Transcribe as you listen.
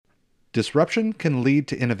Disruption can lead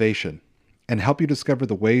to innovation and help you discover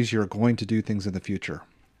the ways you're going to do things in the future.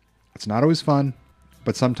 It's not always fun,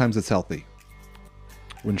 but sometimes it's healthy.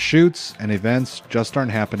 When shoots and events just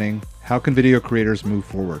aren't happening, how can video creators move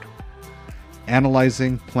forward?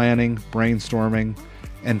 Analyzing, planning, brainstorming,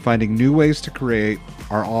 and finding new ways to create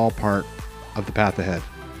are all part of the path ahead.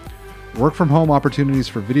 Work from home opportunities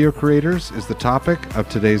for video creators is the topic of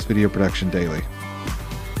today's Video Production Daily.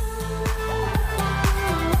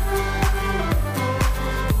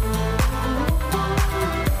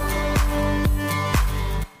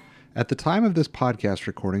 At the time of this podcast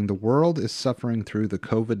recording, the world is suffering through the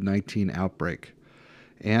COVID-19 outbreak,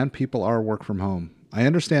 and people are work from home. I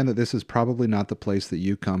understand that this is probably not the place that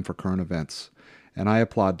you come for current events, and I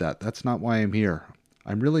applaud that. That's not why I'm here.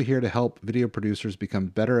 I'm really here to help video producers become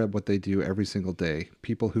better at what they do every single day,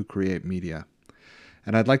 people who create media.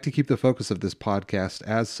 And I'd like to keep the focus of this podcast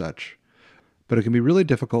as such, but it can be really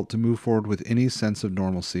difficult to move forward with any sense of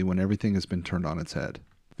normalcy when everything has been turned on its head.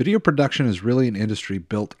 Video production is really an industry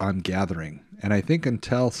built on gathering, and I think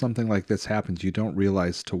until something like this happens, you don't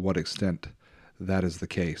realize to what extent that is the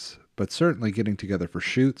case. But certainly getting together for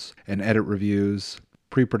shoots and edit reviews,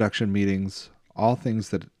 pre-production meetings, all things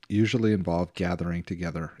that usually involve gathering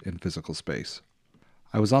together in physical space.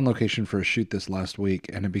 I was on location for a shoot this last week,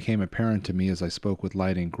 and it became apparent to me as I spoke with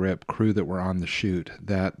lighting, grip, crew that were on the shoot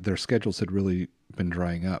that their schedules had really been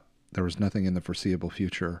drying up. There was nothing in the foreseeable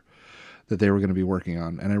future that they were going to be working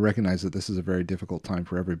on, and I recognize that this is a very difficult time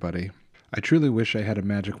for everybody. I truly wish I had a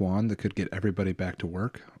magic wand that could get everybody back to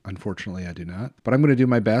work. Unfortunately, I do not. But I'm going to do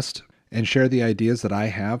my best and share the ideas that I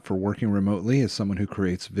have for working remotely as someone who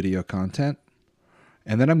creates video content.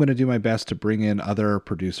 And then I'm going to do my best to bring in other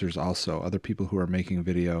producers also, other people who are making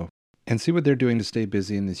video, and see what they're doing to stay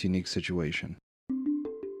busy in this unique situation.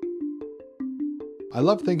 I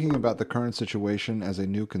love thinking about the current situation as a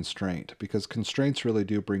new constraint, because constraints really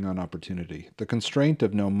do bring on opportunity. The constraint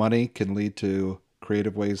of no money can lead to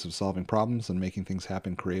creative ways of solving problems and making things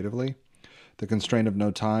happen creatively. The constraint of no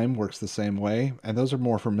time works the same way, and those are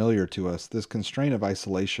more familiar to us. This constraint of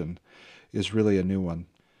isolation is really a new one.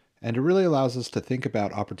 And it really allows us to think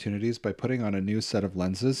about opportunities by putting on a new set of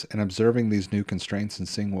lenses and observing these new constraints and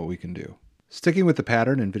seeing what we can do. Sticking with the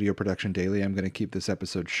pattern in Video Production Daily, I'm going to keep this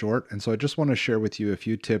episode short, and so I just want to share with you a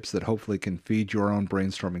few tips that hopefully can feed your own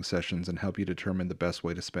brainstorming sessions and help you determine the best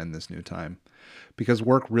way to spend this new time. Because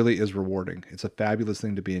work really is rewarding. It's a fabulous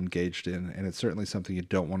thing to be engaged in, and it's certainly something you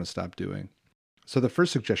don't want to stop doing. So the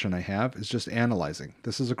first suggestion I have is just analyzing.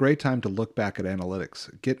 This is a great time to look back at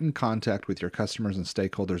analytics. Get in contact with your customers and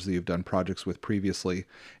stakeholders that you've done projects with previously,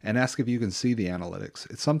 and ask if you can see the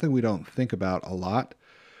analytics. It's something we don't think about a lot,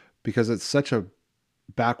 because it's such a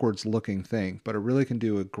backwards looking thing, but it really can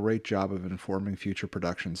do a great job of informing future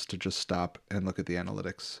productions to just stop and look at the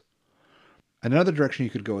analytics. Another direction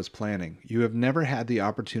you could go is planning. You have never had the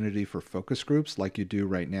opportunity for focus groups like you do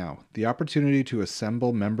right now. The opportunity to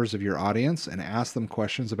assemble members of your audience and ask them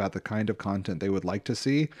questions about the kind of content they would like to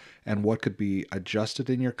see and what could be adjusted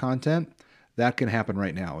in your content, that can happen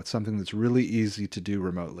right now. It's something that's really easy to do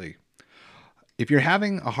remotely. If you're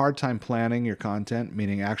having a hard time planning your content,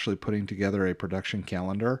 meaning actually putting together a production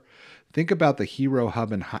calendar, think about the Hero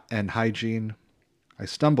Hub and Hygiene. I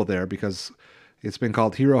stumble there because it's been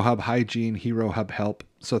called Hero Hub Hygiene, Hero Hub Help.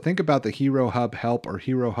 So think about the Hero Hub Help or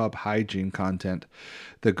Hero Hub Hygiene content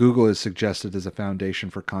that Google has suggested as a foundation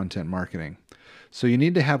for content marketing. So you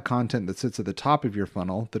need to have content that sits at the top of your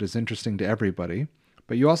funnel that is interesting to everybody.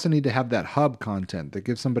 But you also need to have that hub content that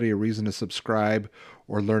gives somebody a reason to subscribe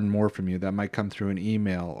or learn more from you. That might come through an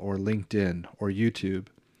email or LinkedIn or YouTube.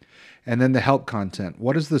 And then the help content.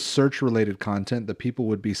 What is the search-related content that people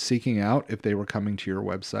would be seeking out if they were coming to your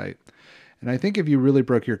website? And I think if you really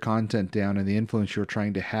broke your content down and the influence you're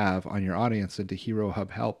trying to have on your audience into Hero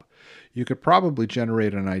Hub Help, you could probably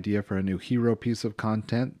generate an idea for a new hero piece of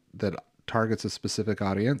content that targets a specific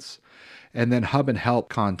audience, and then hub and help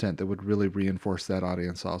content that would really reinforce that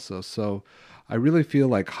audience also. So I really feel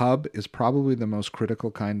like hub is probably the most critical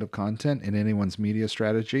kind of content in anyone's media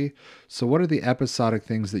strategy. So what are the episodic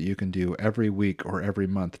things that you can do every week or every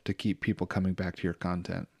month to keep people coming back to your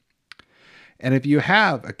content? And if you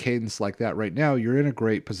have a cadence like that right now, you're in a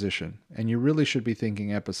great position, and you really should be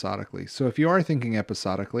thinking episodically. So if you are thinking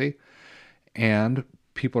episodically and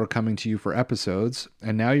people are coming to you for episodes,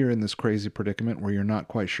 and now you're in this crazy predicament where you're not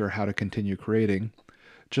quite sure how to continue creating,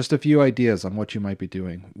 just a few ideas on what you might be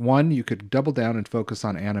doing. One, you could double down and focus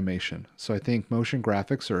on animation. So I think motion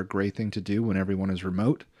graphics are a great thing to do when everyone is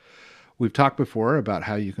remote. We've talked before about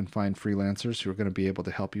how you can find freelancers who are going to be able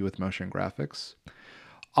to help you with motion graphics.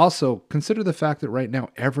 Also, consider the fact that right now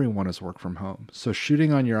everyone is work from home. So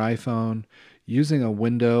shooting on your iPhone, using a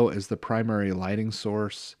window as the primary lighting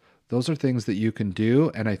source, those are things that you can do.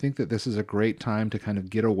 And I think that this is a great time to kind of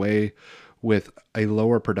get away with a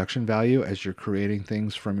lower production value as you're creating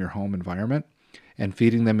things from your home environment and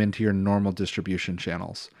feeding them into your normal distribution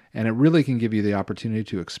channels. And it really can give you the opportunity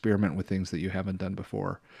to experiment with things that you haven't done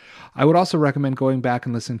before. I would also recommend going back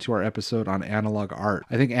and listening to our episode on analog art.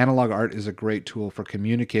 I think analog art is a great tool for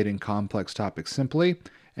communicating complex topics simply,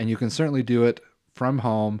 and you can certainly do it from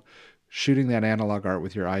home, shooting that analog art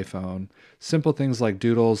with your iPhone. Simple things like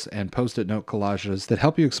doodles and post-it note collages that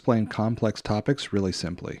help you explain complex topics really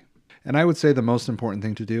simply. And I would say the most important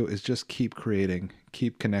thing to do is just keep creating,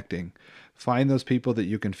 keep connecting. Find those people that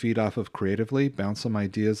you can feed off of creatively, bounce some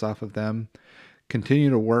ideas off of them. Continue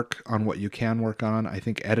to work on what you can work on. I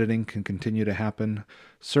think editing can continue to happen.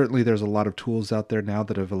 Certainly there's a lot of tools out there now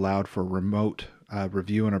that have allowed for remote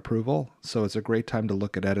review and approval. So it's a great time to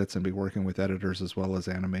look at edits and be working with editors as well as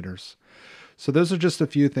animators. So those are just a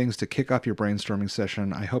few things to kick off your brainstorming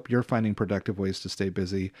session. I hope you're finding productive ways to stay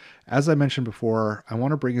busy. As I mentioned before, I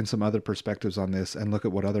want to bring in some other perspectives on this and look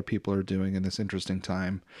at what other people are doing in this interesting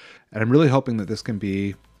time. And I'm really hoping that this can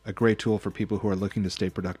be a great tool for people who are looking to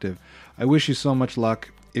stay productive. I wish you so much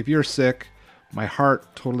luck. If you're sick, my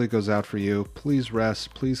heart totally goes out for you. Please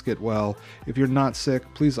rest. Please get well. If you're not sick,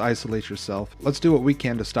 please isolate yourself. Let's do what we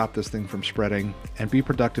can to stop this thing from spreading and be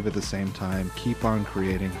productive at the same time. Keep on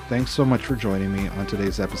creating. Thanks so much for joining me on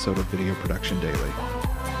today's episode of Video Production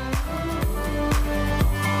Daily.